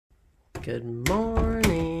Good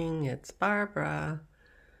morning, it's Barbara.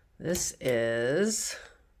 This is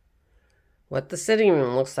what the sitting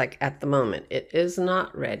room looks like at the moment. It is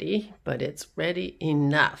not ready, but it's ready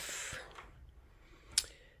enough.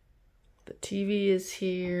 The TV is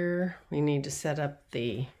here. We need to set up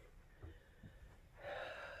the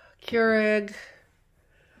Keurig.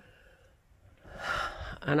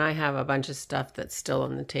 And I have a bunch of stuff that's still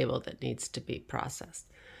on the table that needs to be processed.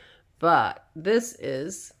 But this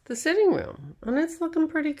is the sitting room, and it's looking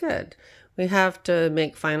pretty good. We have to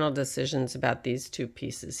make final decisions about these two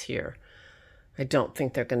pieces here. I don't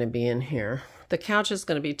think they're going to be in here. The couch is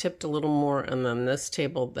going to be tipped a little more, and then this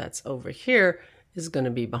table that's over here is going to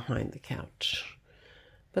be behind the couch.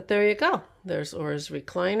 But there you go. There's Ora's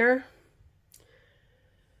recliner.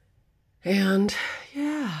 And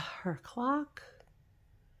yeah, her clock.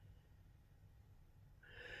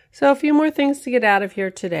 So a few more things to get out of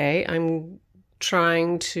here today. I'm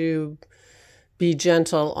trying to be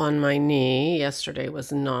gentle on my knee. Yesterday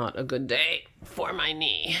was not a good day for my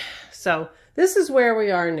knee. So this is where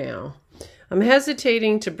we are now. I'm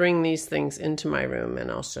hesitating to bring these things into my room,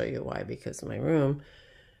 and I'll show you why, because my room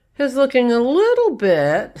is looking a little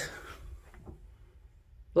bit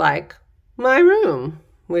like my room,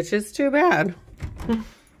 which is too bad.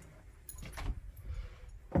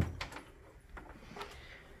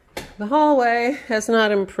 The hallway has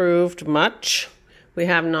not improved much. We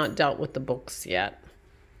have not dealt with the books yet.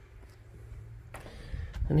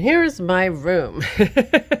 And here's my room.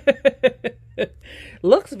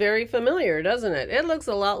 Looks very familiar, doesn't it? It looks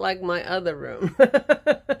a lot like my other room.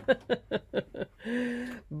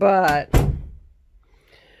 But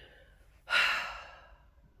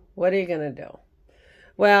what are you going to do?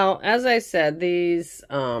 Well, as I said, these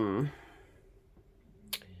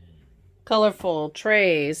colorful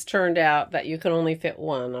trays turned out that you can only fit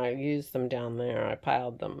one. I used them down there. I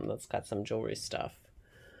piled them. That's got some jewelry stuff.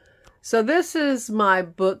 So this is my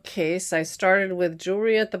bookcase. I started with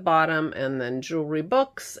jewelry at the bottom, and then jewelry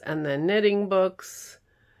books, and then knitting books,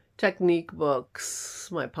 technique books.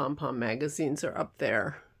 My pom-pom magazines are up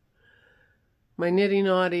there. My Nitty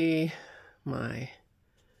Naughty, my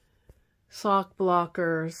sock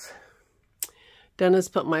blockers. Dennis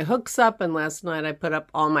put my hooks up, and last night I put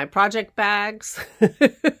up all my project bags.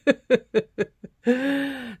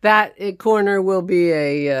 That corner will be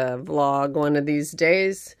a vlog one of these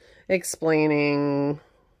days, explaining,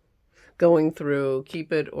 going through,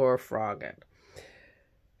 keep it or frog it.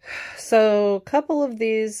 So a couple of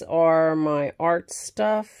these are my art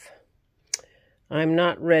stuff. I'm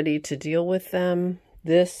not ready to deal with them.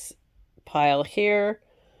 This pile here,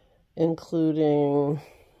 including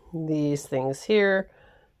these things here,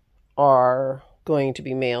 are going to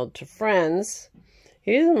be mailed to friends.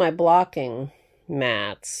 These are my blocking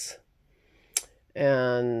mats,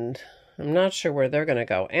 and I'm not sure where they're going to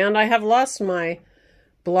go. And I have lost my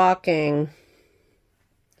blocking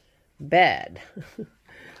bed,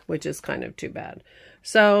 which is kind of too bad.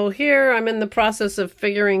 So here I'm in the process of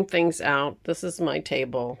figuring things out. This is my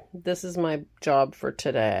table. This is my job for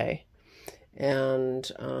today.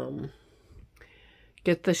 And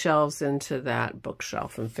get the shelves into that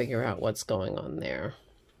bookshelf and figure out what's going on there.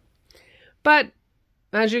 But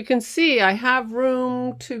as you can see, I have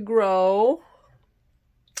room to grow.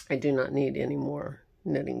 I do not need any more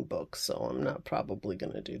knitting books, so I'm not probably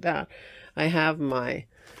going to do that. I have my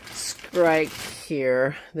strike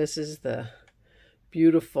here. This is the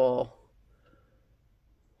beautiful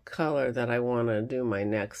color that I want to do my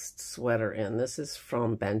next sweater in. This is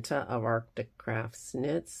from Benta of Arctic Crafts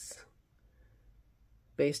Knits,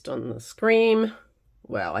 based on the Scream.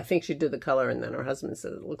 Well, I think she did the color, and then her husband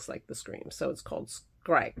said it looks like the Scream. So it's called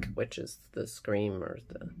Skreik, which is the scream or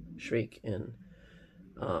the shriek in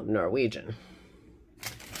Norwegian.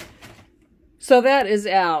 So that is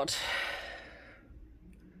out.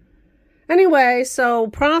 Anyway, so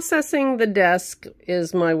processing the desk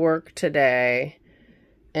is my work today.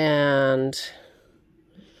 And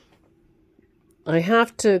I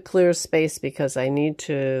have to clear space because I need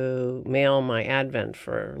to mail my Advent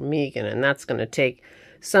for Megan, and that's going to take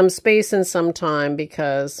some space and some time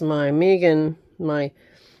because my Megan, my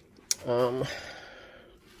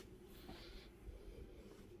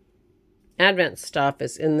Advent stuff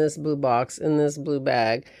is in this blue box, in this blue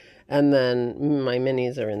bag, and then my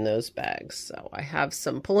minis are in those bags. So I have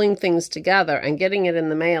some pulling things together and getting it in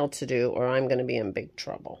the mail to do, or I'm going to be in big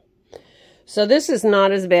trouble. So this is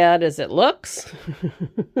not as bad as it looks.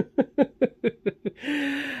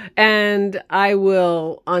 And I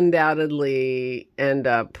will undoubtedly end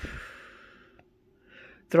up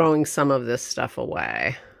throwing some of this stuff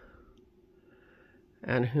away.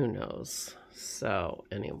 And who knows. So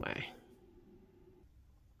anyway,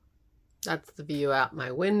 That's the view out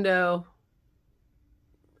my window.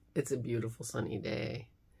 It's a beautiful sunny day.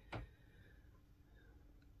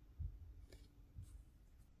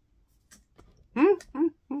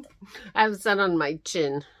 I have sun on my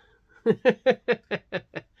chin. But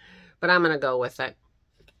I'm going to go with it.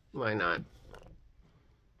 Why not?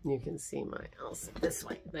 You can see my, I'll sit this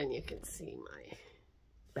way, then you can see my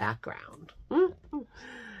background.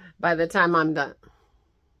 By the time I'm done.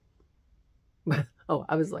 Oh,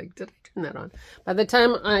 I was like, did I turn that on? By the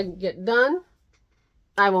time I get done,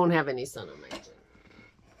 I won't have any sun on my chin.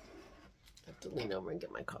 I have to lean over and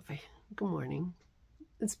get my coffee. Good morning.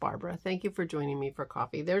 It's Barbara. Thank you for joining me for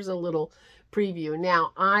coffee. There's a little preview.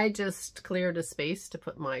 Now, I just cleared a space to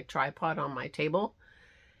put my tripod on my table.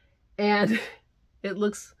 And it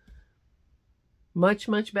looks much,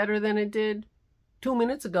 much better than it did 2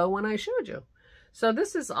 minutes ago when I showed you. So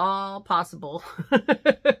this is all possible.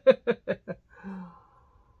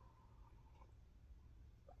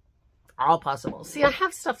 All possible. See, I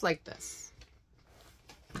have stuff like this.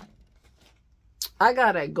 I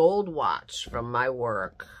got a gold watch from my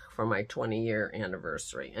work for my 20-year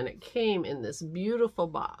anniversary, and it came in this beautiful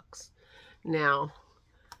box. Now,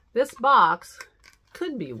 this box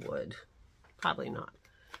could be wood, probably not,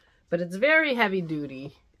 but it's very heavy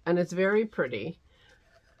duty, and it's very pretty,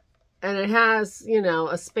 and it has, you know,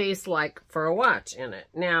 a space like for a watch in it.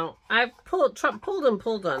 Now, I've pulled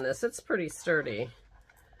on this. It's pretty sturdy.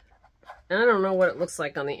 And I don't know what it looks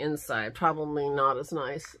like on the inside. Probably not as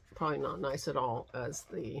nice. Probably not nice at all as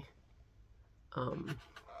the...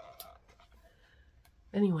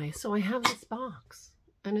 Anyway, so I have this box.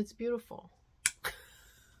 And it's beautiful.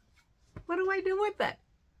 What do I do with it?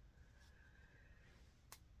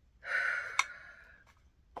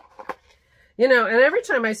 You know, and every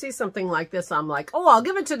time I see something like this, I'm like, oh, I'll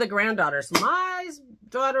give it to the granddaughters. My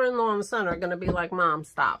daughter-in-law and son are going to be like, Mom,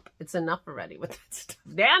 stop. It's enough already with that stuff.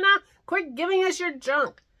 Dana, quit giving us your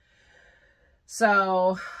junk.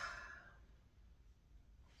 So,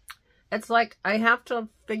 it's like I have to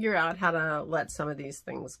figure out how to let some of these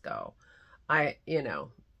things go. You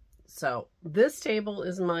know, so this table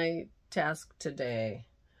is my task today.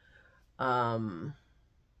 Yeah.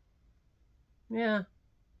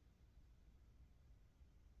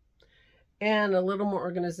 And a little more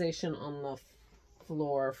organization on the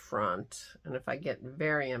floor front. And if I get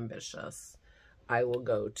very ambitious, I will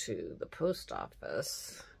go to the post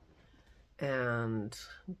office and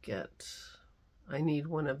I need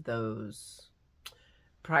one of those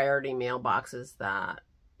priority mailboxes that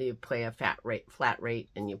you pay a flat rate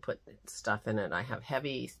and you put stuff in it. I have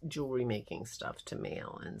heavy jewelry making stuff to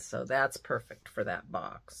mail, and so that's perfect for that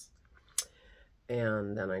box.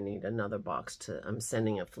 And then I need another box I'm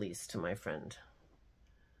sending a fleece to my friend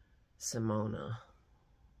Simona,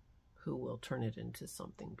 who will turn it into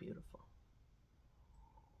something beautiful.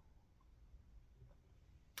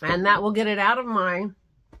 And that will get it out of my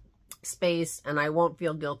space, and I won't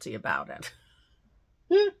feel guilty about it.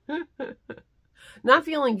 Not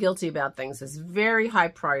feeling guilty about things is very high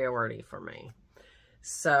priority for me.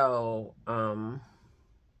 So,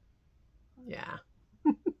 yeah.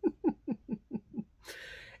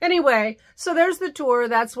 Anyway, so there's the tour.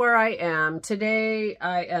 That's where I am. Today,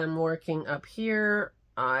 I am working up here.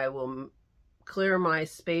 I will clear my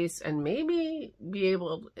space and maybe be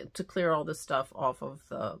able to clear all the stuff off of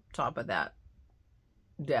the top of that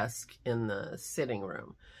desk in the sitting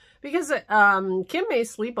room. Because Kim may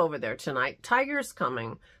sleep over there tonight. Tiger's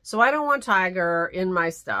coming. So I don't want Tiger in my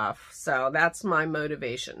stuff. So that's my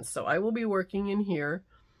motivation. So I will be working in here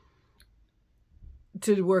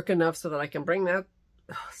to work enough so that I can bring that,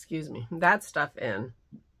 excuse me, that stuff in.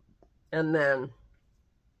 And then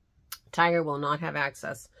Tiger will not have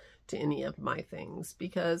access to any of my things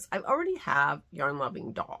because I already have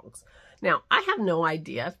yarn-loving dogs. Now, I have no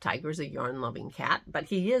idea if Tiger's a yarn-loving cat, but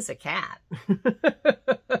he is a cat.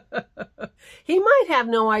 He might have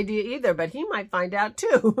no idea either, but he might find out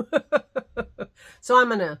too. So I'm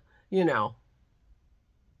going to, you know,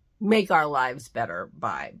 make our lives better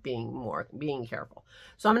by being careful.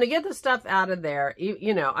 So I'm going to get the stuff out of there.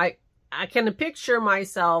 You know, I can picture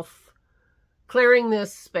myself clearing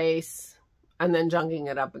this space and then junking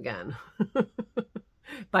it up again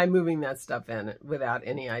by moving that stuff in without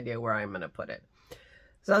any idea where I'm going to put it.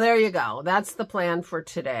 So there you go. That's the plan for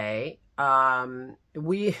today.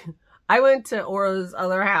 I went to Aura's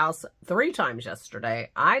other house 3 times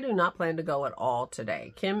yesterday. I do not plan to go at all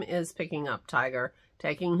today. Kim is picking up Tiger,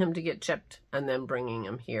 taking him to get chipped, and then bringing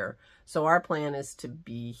him here. So our plan is to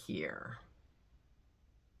be here.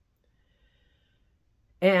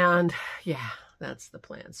 And yeah, that's the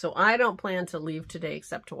plan. So I don't plan to leave today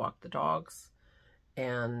except to walk the dogs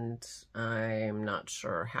And I'm not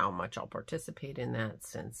sure how much I'll participate in that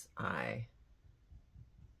since I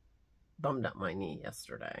bummed up my knee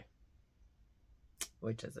yesterday,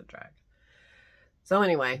 which is a drag. So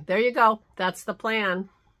anyway, there you go. That's the plan.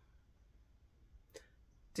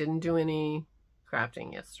 Didn't do any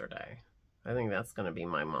crafting yesterday. I think that's going to be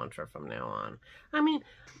my mantra from now on. I mean,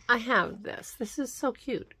 I have this. This is so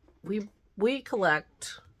cute. We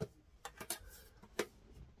collect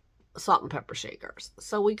salt and pepper shakers.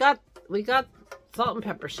 So we got salt and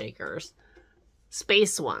pepper shakers,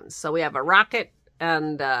 space ones. So we have a rocket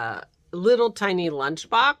and a little tiny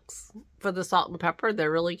lunchbox for the salt and pepper.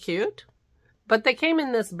 They're really cute. But they came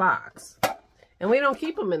in this box. And we don't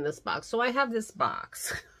keep them in this box. So I have this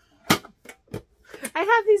box. I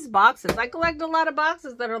have these boxes. I collect a lot of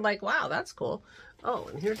boxes that are like, wow, that's cool. Oh,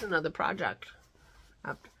 and here's another project.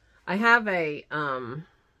 I have a,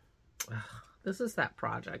 this is that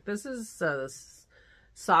project. This is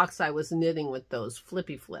socks I was knitting with those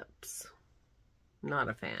flippy flips. Not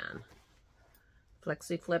a fan.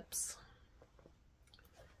 Flexi flips.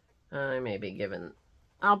 I may be giving,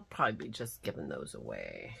 I'll probably be just giving those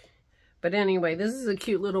away. But anyway, this is a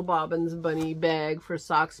cute little Bobbins bunny bag for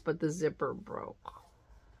socks, but the zipper broke.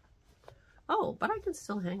 Oh, but I can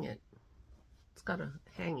still hang it. It's got a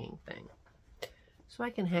hanging thing. So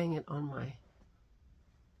I can hang it on my...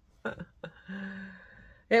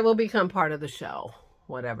 It will become part of the show,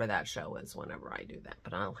 whatever that show is, whenever I do that.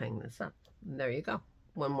 But I'll hang this up. And there you go.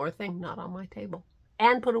 One more thing, not on my table.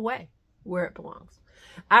 And put away where it belongs.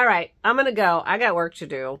 All right, I'm going to go. I got work to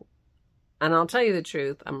do. And I'll tell you the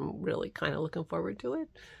truth, I'm really kind of looking forward to it.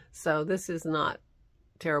 So this is not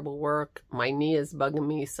terrible work. My knee is bugging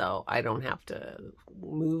me, so I don't have to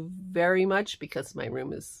move very much because my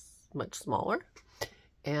room is much smaller.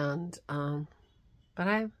 And,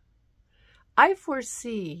 but I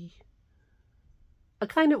foresee a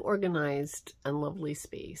kind of organized and lovely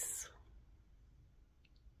space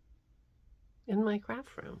in my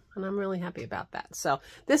craft room. And I'm really happy about that. So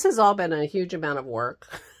this has all been a huge amount of work.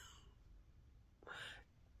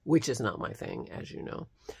 Which is not my thing, as you know.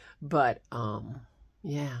 But,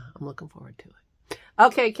 yeah, I'm looking forward to it.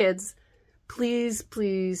 Okay, kids, please,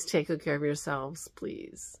 please take good care of yourselves.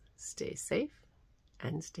 Please stay safe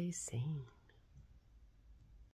and stay sane.